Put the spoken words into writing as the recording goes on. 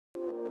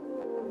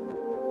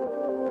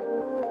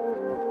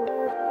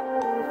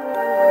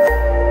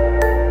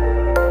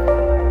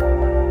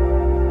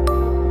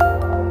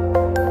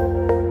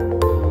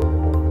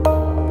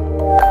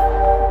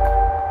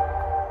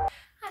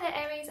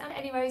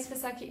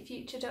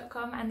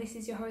psychicfuture.com, and this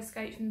is your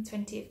horoscope from the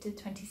 20th to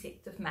the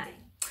 26th of May.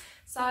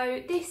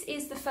 So this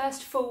is the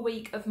first full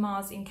week of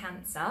Mars in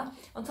Cancer.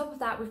 On top of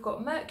that, we've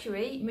got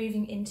Mercury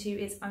moving into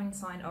its own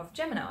sign of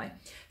Gemini.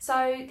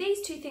 So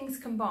these two things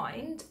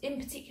combined, in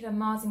particular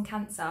Mars in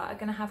Cancer, are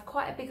going to have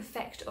quite a big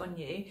effect on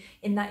you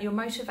in that your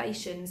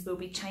motivations will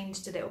be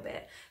changed a little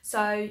bit.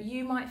 So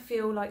you might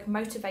feel like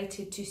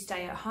motivated to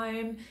stay at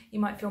home.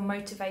 You might feel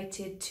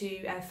motivated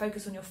to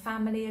focus on your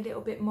family a little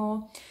bit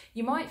more.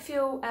 You might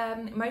feel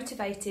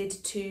motivated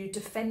to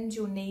defend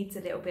your needs a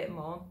little bit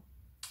more,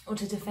 or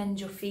to defend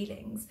your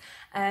feelings,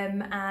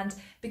 and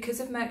because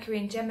of Mercury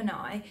in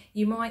Gemini,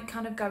 you might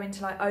kind of go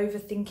into like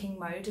overthinking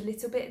mode a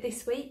little bit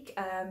this week.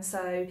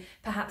 So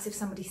perhaps if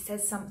somebody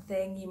says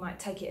something, you might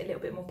take it a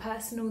little bit more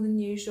personal than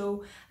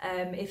usual.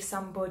 If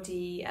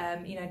somebody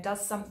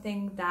does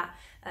something that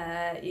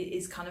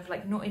is kind of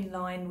like not in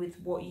line with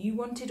what you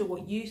wanted or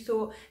what you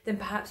thought, then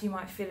perhaps you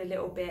might feel a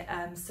little bit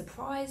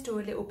surprised or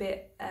a little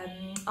bit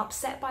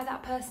upset by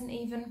that person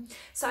even.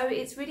 So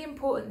it's really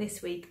important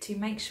this week to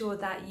make sure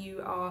that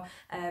you are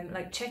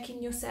like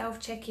checking yourself,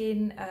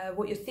 checking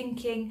what you're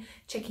thinking,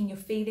 checking your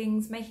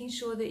feelings, making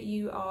sure that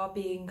you are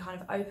being kind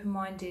of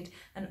open-minded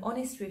and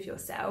honest with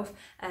yourself,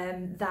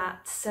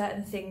 that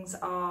certain things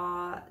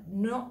are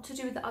not to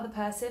do with the other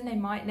person. They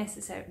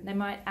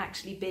might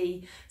actually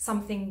be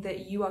something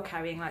that you are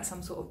carrying, like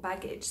some sort of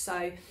baggage.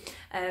 So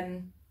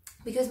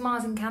because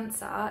Mars in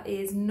Cancer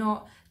is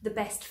not the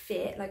best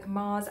fit, like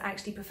Mars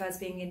actually prefers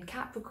being in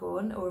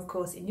Capricorn, or of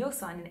course in your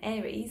sign in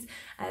Aries,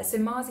 so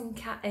Mars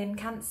in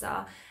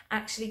Cancer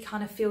actually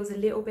kind of feels a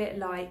little bit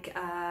like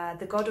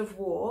the god of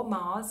war.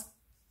 Mars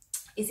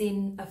is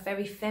in a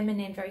very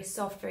feminine, very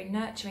soft, very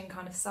nurturing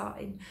kind of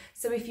sign.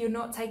 So if you're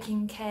not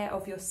taking care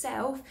of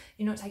yourself,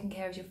 you're not taking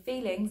care of your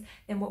feelings,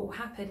 then what will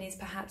happen is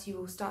perhaps you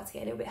will start to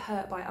get a little bit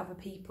hurt by other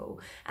people.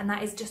 And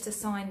that is just a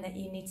sign that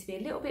you need to be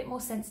a little bit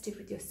more sensitive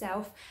with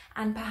yourself,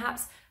 and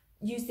perhaps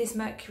use this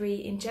Mercury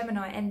in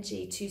Gemini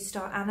energy to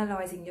start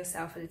analysing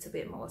yourself a little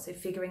bit more. So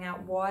figuring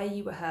out why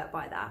you were hurt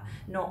by that,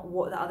 not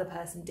what the other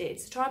person did.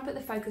 So try and put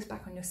the focus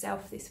back on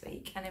yourself this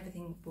week and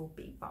everything will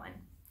be fine.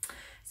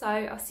 So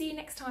I'll see you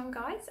next time,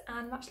 guys,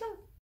 and much love.